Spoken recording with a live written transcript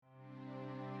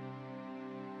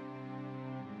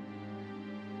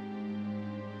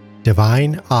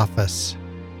Divine Office,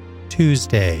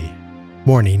 Tuesday,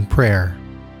 Morning Prayer.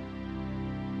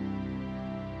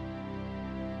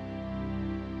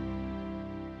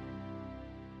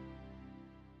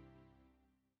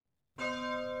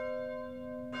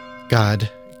 God,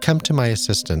 come to my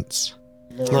assistance.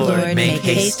 Lord, make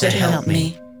haste to help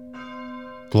me.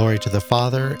 Glory to the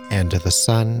Father, and to the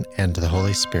Son, and to the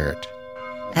Holy Spirit.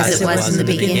 As it was in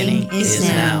the beginning, is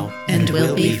now, and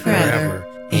will be forever.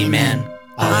 Amen.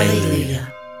 Alleluia.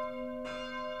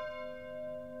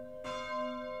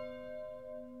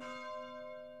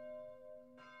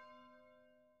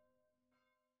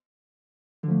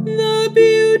 The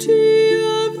beauty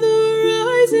of the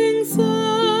rising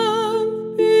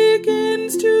sun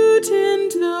begins to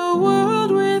tint the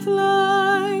world with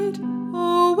light.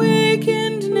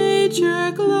 Awakened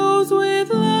nature glows with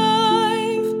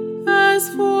life as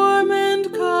form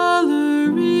and color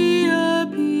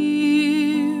reappear.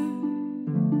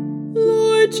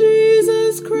 Lord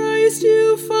Jesus Christ,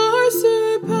 you far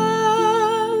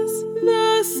surpass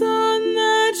the sun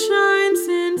that shines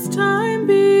since time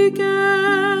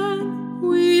began.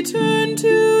 We turn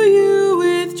to you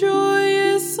with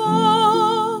joyous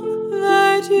song,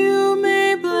 that you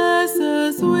may bless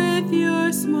us with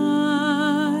your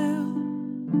smile.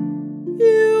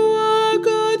 You are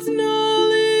God's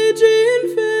knowledge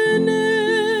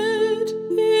infinite,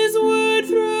 his word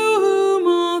through whom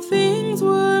all things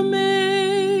were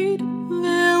made.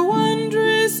 Their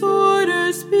wondrous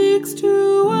order speaks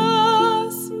to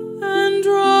us and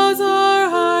draws our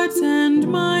hearts and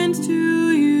minds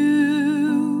to you.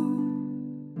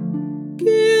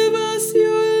 Give us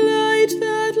your light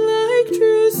that like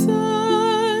true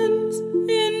suns,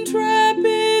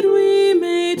 intrepid we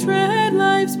may tread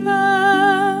life's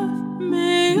path.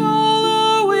 May all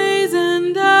our ways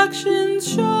and actions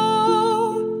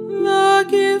show the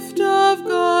gift of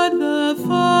God the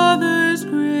Father's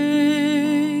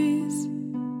grace.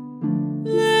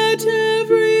 Let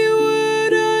every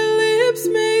word our lips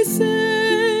may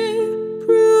say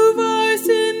prove our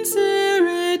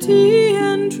sincerity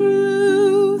and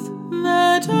truth.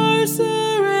 Let our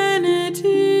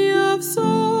serenity of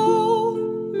soul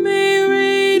may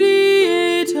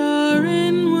radiate our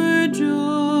inward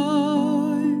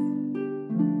joy.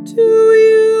 To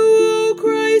you, O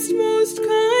Christ, most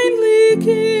kindly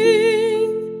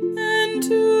King, and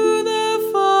to the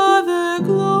Father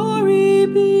glory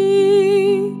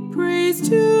be. Praise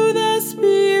to the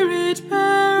Spirit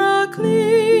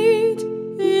Paraclete,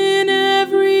 in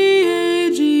every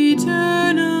age eternally.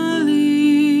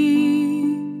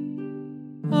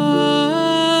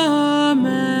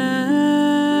 Amen.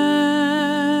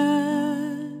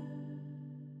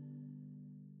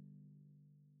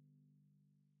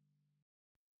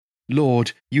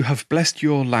 Lord, you have blessed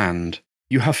your land.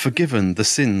 You have forgiven the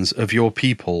sins of your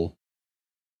people.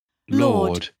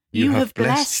 Lord, you have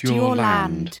blessed your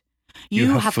land.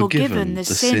 You have forgiven the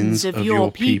sins of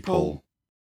your people.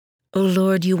 O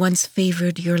Lord, you once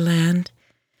favored your land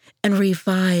and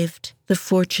revived the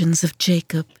fortunes of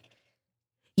Jacob.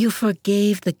 You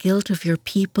forgave the guilt of your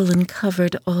people and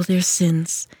covered all their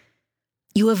sins.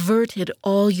 You averted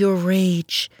all your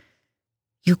rage.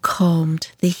 You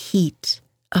calmed the heat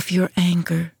of your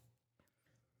anger.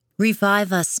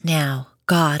 Revive us now,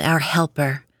 God, our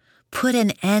helper. Put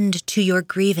an end to your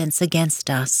grievance against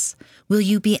us. Will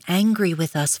you be angry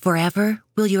with us forever?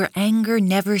 Will your anger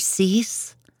never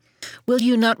cease? Will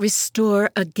you not restore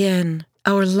again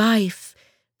our life,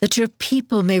 that your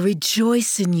people may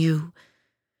rejoice in you?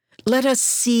 Let us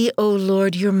see, O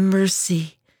Lord, your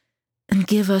mercy, and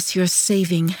give us your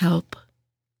saving help.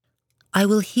 I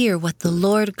will hear what the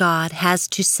Lord God has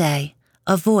to say,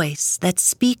 a voice that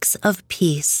speaks of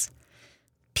peace.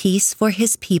 Peace for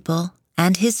his people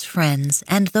and his friends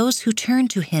and those who turn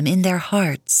to him in their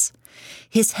hearts.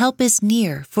 His help is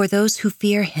near for those who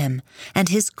fear him, and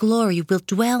his glory will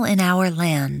dwell in our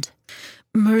land.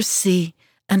 Mercy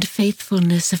and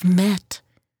faithfulness have met.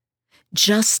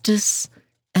 Justice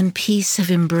and peace have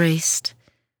embraced.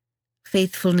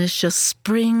 Faithfulness shall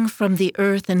spring from the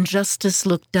earth, and justice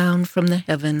look down from the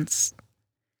heavens.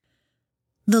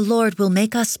 The Lord will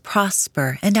make us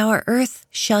prosper, and our earth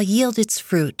shall yield its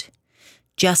fruit.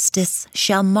 Justice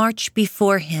shall march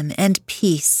before him, and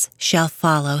peace shall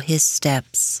follow his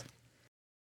steps.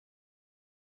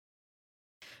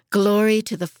 Glory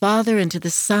to the Father, and to the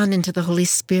Son, and to the Holy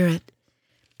Spirit.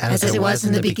 As it was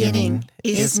in the beginning,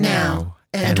 is now,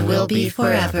 and will be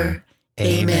forever.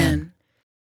 Amen.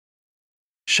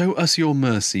 Show us your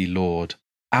mercy, Lord.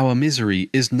 Our misery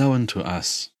is known to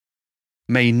us.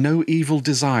 May no evil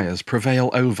desires prevail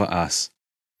over us,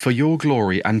 for your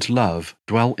glory and love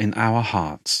dwell in our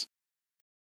hearts.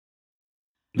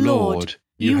 Lord,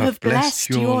 you have blessed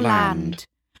your land.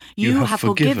 You have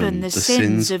forgiven the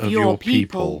sins of your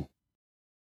people.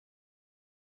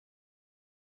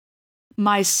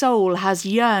 My soul has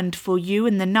yearned for you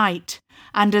in the night,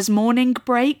 and as morning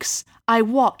breaks, I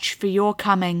watch for your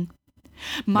coming.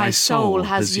 My soul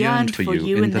has yearned for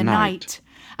you in the night,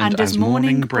 and as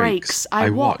morning breaks, I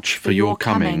watch for your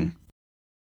coming.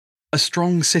 A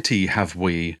strong city have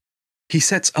we. He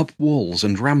sets up walls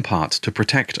and ramparts to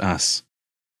protect us.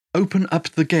 Open up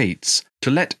the gates to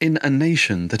let in a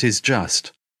nation that is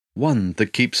just, one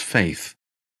that keeps faith.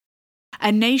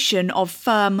 A nation of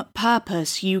firm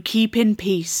purpose you keep in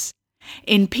peace,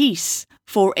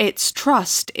 for its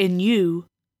trust in you.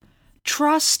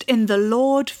 Trust in the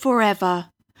Lord forever,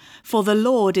 for the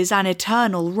Lord is an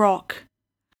eternal rock.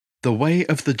 The way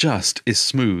of the just is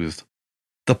smooth.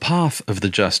 The path of the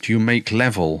just you make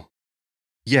level.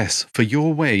 Yes, for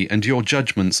your way and your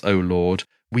judgments, O Lord,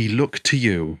 we look to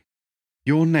you.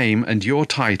 Your name and your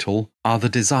title are the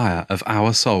desire of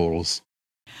our souls.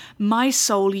 My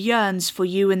soul yearns for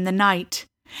you in the night.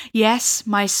 Yes,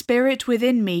 my spirit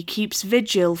within me keeps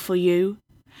vigil for you.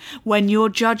 When your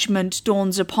judgment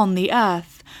dawns upon the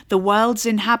earth, the world's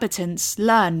inhabitants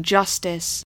learn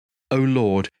justice. O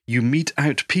Lord, you mete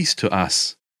out peace to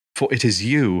us, for it is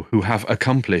you who have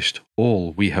accomplished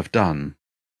all we have done.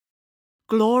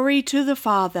 Glory to the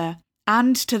Father,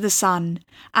 and to the Son,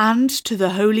 and to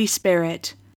the Holy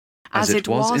Spirit, as it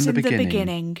was in the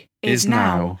beginning, is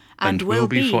now, and will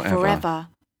be forever.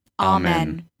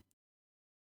 Amen.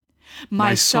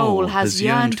 My soul has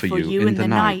yearned for you in the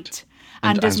night,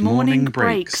 and as morning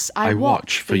breaks, I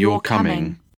watch for your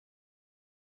coming.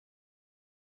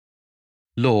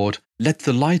 Lord, let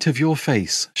the light of your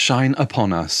face shine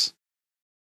upon us.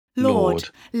 Lord,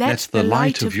 let the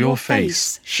light of your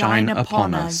face shine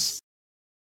upon us.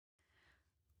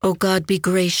 O God, be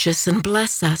gracious and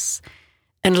bless us,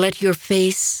 and let your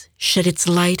face shed its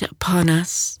light upon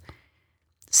us.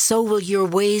 So will your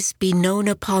ways be known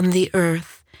upon the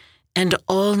earth, and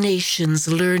all nations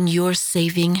learn your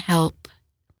saving help.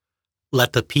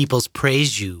 Let the peoples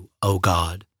praise you, O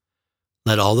God.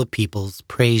 Let all the peoples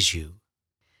praise you.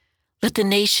 Let the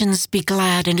nations be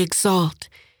glad and exult,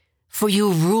 for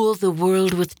you rule the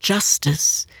world with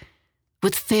justice.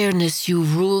 With fairness you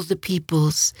rule the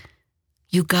peoples.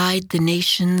 You guide the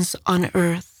nations on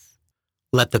earth.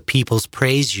 Let the peoples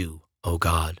praise you, O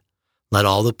God. Let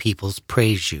all the peoples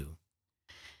praise you.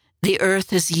 The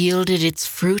earth has yielded its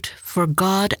fruit, for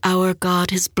God, our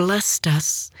God, has blessed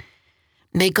us.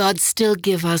 May God still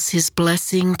give us his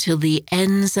blessing till the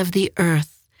ends of the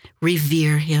earth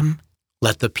revere him.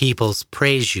 Let the peoples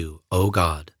praise you, O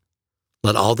God.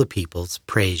 Let all the peoples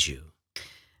praise you.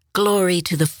 Glory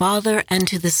to the Father, and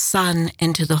to the Son,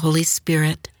 and to the Holy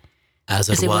Spirit. As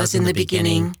it was in the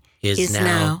beginning, is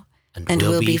now, and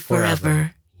will be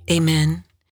forever. Amen.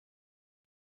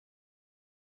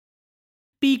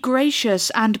 Be gracious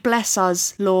and bless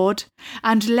us, Lord,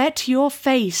 and let your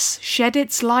face shed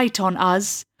its light on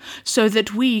us, so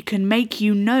that we can make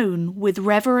you known with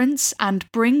reverence and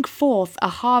bring forth a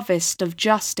harvest of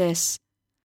justice.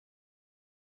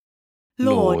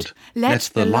 Lord, let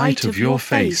the light of your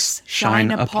face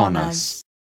shine upon us.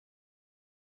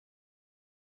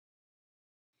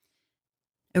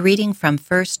 A reading from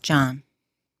 1 John.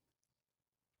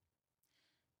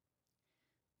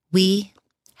 We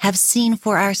have seen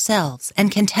for ourselves and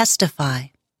can testify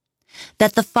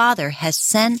that the Father has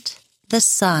sent the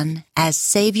Son as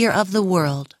Savior of the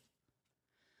world.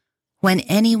 When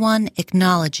anyone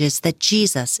acknowledges that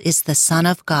Jesus is the Son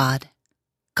of God,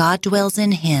 God dwells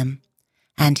in him,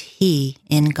 and he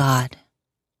in God.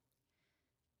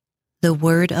 The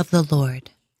word of the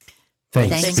Lord.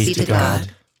 Thanks be to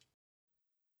God.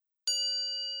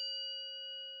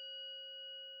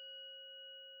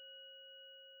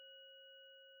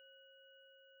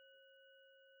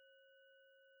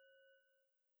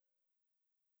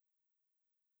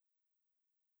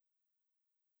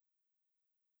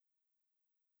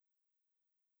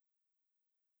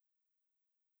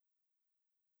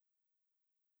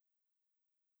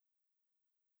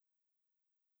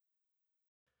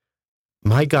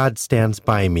 My God stands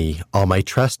by me, all my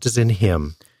trust is in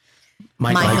him.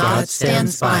 My God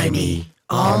stands by me,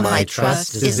 all my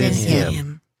trust is in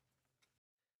him.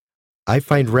 I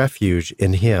find refuge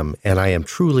in him, and I am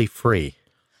truly free.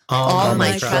 All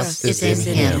my trust is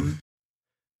in him.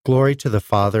 Glory to the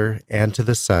Father, and to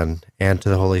the Son, and to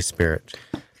the Holy Spirit.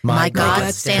 My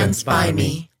God stands by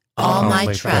me, all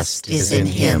my trust is in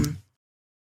him.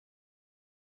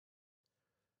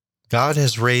 God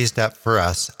has raised up for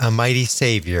us a mighty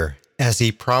Savior, as he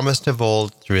promised of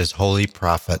old through his holy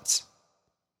prophets.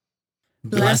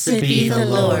 Blessed be the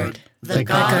Lord, the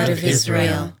God of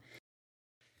Israel.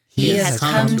 He has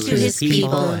come to his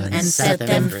people and set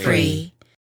them free.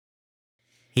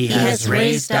 He has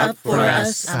raised up for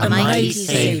us a mighty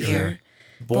Savior,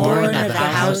 born of the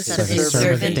house of his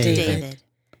servant David.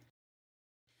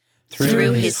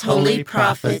 Through his holy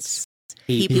prophets,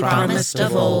 he promised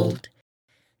of old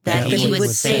that he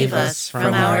would save us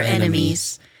from our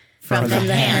enemies, from the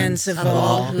hands of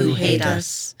all who hate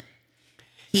us.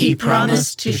 He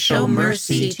promised to show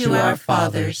mercy to our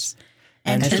fathers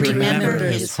and to remember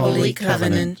his holy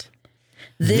covenant.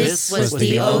 This was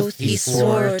the oath he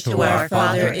swore to our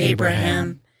father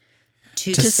Abraham,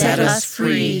 to set us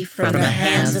free from the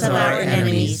hands of our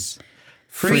enemies,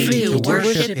 free to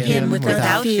worship him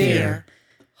without fear,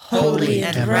 holy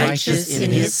and righteous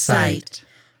in his sight,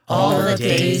 all the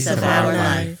days of our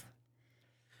life.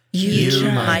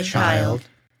 You, my child,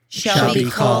 shall be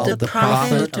called the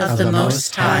prophet of the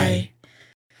Most High,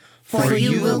 for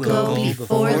you will go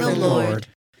before the Lord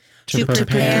to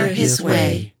prepare his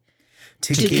way,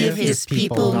 to give his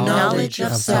people knowledge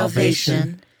of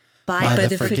salvation by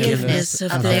the forgiveness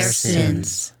of their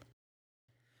sins.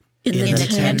 In the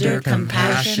tender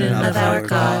compassion of our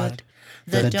God,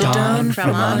 the dawn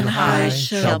from on high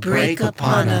shall break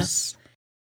upon us,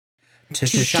 to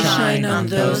shine on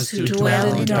those who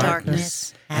dwell in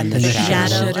darkness and the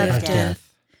shadow of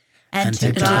death, and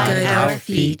to guide our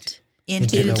feet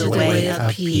into the way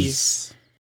of peace.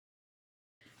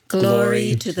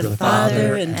 Glory to the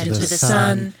Father, and to the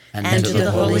Son, and to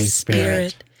the Holy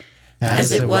Spirit,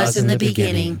 as it was in the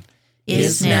beginning,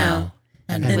 is now,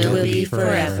 and will be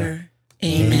forever.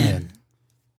 Amen.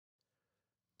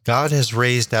 God has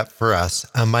raised up for us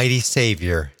a mighty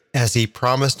Savior, as he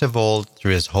promised of old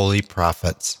through his holy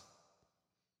prophets.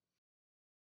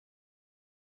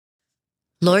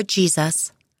 Lord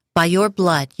Jesus, by your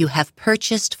blood you have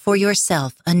purchased for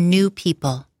yourself a new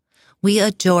people. We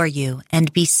adore you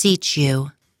and beseech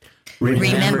you.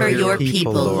 Remember your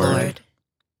people, Lord.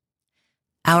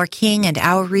 Our King and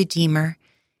our Redeemer,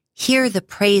 hear the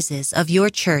praises of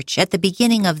your church at the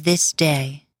beginning of this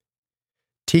day.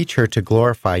 Teach her to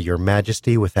glorify your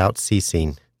majesty without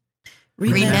ceasing.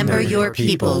 Remember your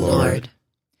people, Lord.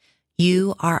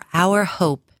 You are our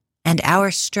hope and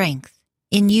our strength.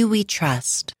 In you we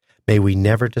trust. May we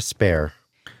never despair.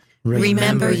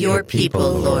 Remember your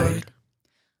people, Lord.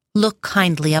 Look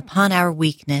kindly upon our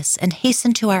weakness and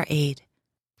hasten to our aid.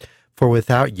 For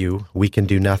without you we can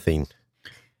do nothing.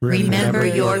 Remember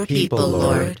your people,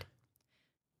 Lord.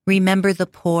 Remember the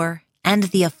poor and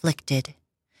the afflicted.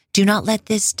 Do not let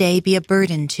this day be a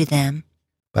burden to them,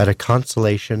 but a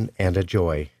consolation and a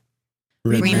joy.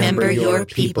 Remember your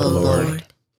people, Lord.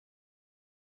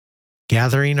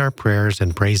 Gathering our prayers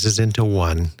and praises into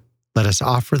one, let us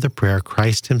offer the prayer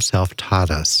Christ himself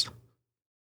taught us.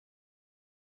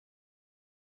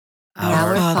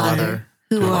 Our Father,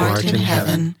 who art in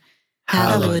heaven,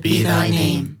 hallowed be thy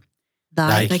name.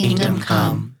 Thy kingdom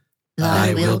come,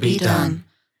 thy will be done,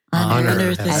 on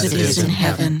earth as it is in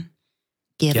heaven.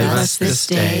 Give us this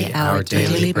day our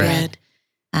daily bread,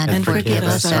 and forgive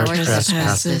us our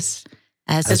trespasses,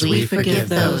 as we forgive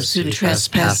those who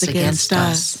trespass against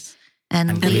us.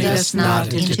 And lead us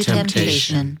not into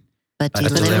temptation, but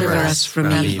deliver us from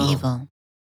evil.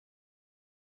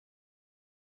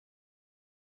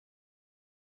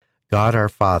 God our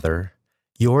Father,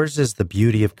 yours is the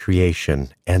beauty of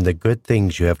creation and the good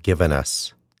things you have given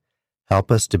us. Help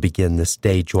us to begin this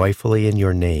day joyfully in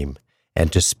your name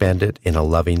and to spend it in a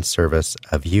loving service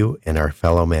of you and our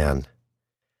fellow man.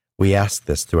 We ask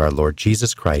this through our Lord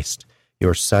Jesus Christ,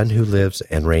 your Son who lives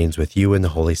and reigns with you in the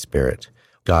Holy Spirit,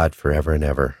 God forever and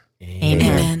ever.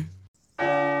 Amen.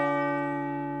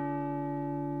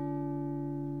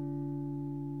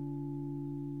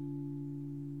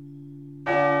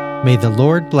 May the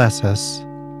Lord bless us,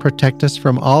 protect us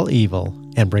from all evil,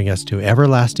 and bring us to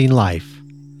everlasting life.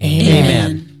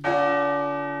 Amen.